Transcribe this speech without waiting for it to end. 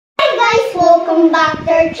welcome back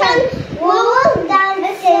to our channel. Roll down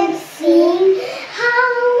the same scene.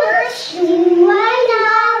 How much do I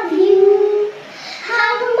love you?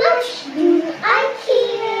 How much do I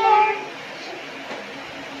care?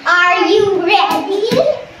 Are you ready?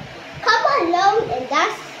 Come along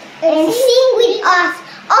and sing with us.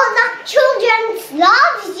 All the children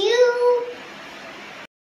loves you.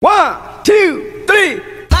 1, 2, 3.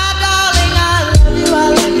 My darling, I love you, I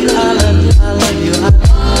love you, I love you, I love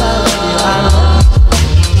you, I love you, I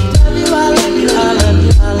love you, I love you, I love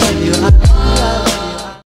you, I love you, I love you.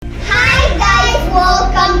 Hi guys,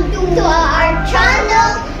 welcome to our channel.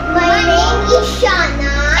 My name is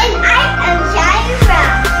Shana and I am Shaira.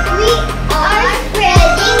 We are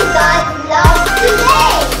spreading God's love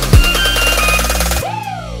today.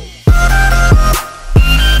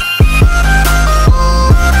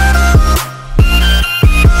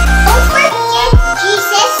 Don't forget,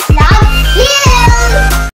 Jesus loves you.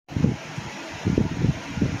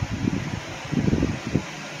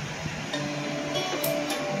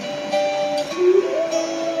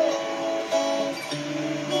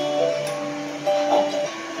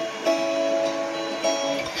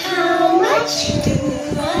 How much do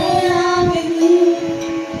I love you?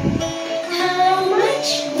 How much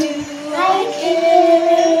do I care?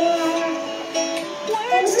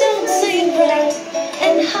 Words don't say it right,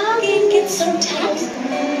 and hugging gets so tight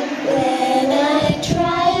when I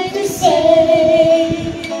try to say,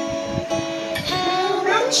 how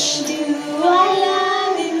much do I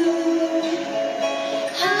love you?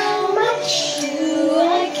 How much do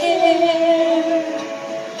I care?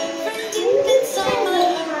 From deep inside my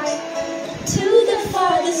heart to the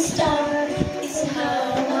farthest star is how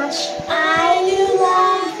much I do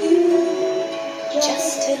love you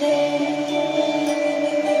just today.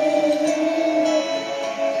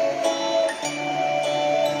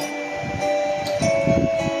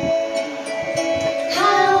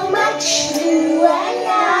 How much do I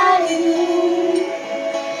love you?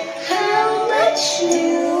 How much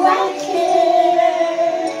do I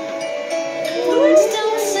care? Words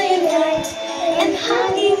don't say it right, and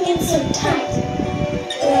hugging gets so tight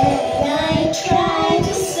when I try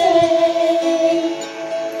to say,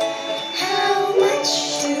 how much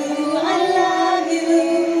do I love you?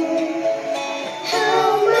 How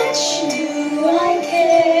much do I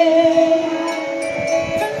care?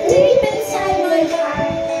 From deep inside my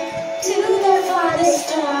heart to the farthest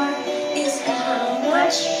star is how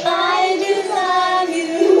much I do love you.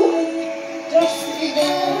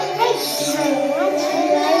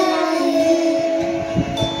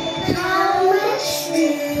 How much do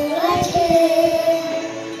I care?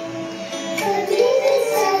 From deep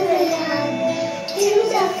inside my heart to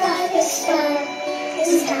the farthest star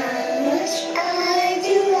is how much I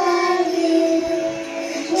do love you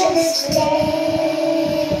just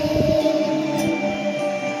today.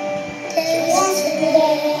 Just today.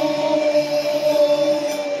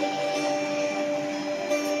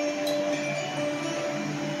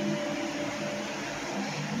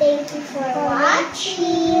 Thank you for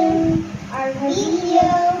watching our video.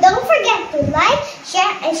 Don't forget to like,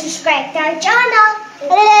 share, and subscribe to our channel.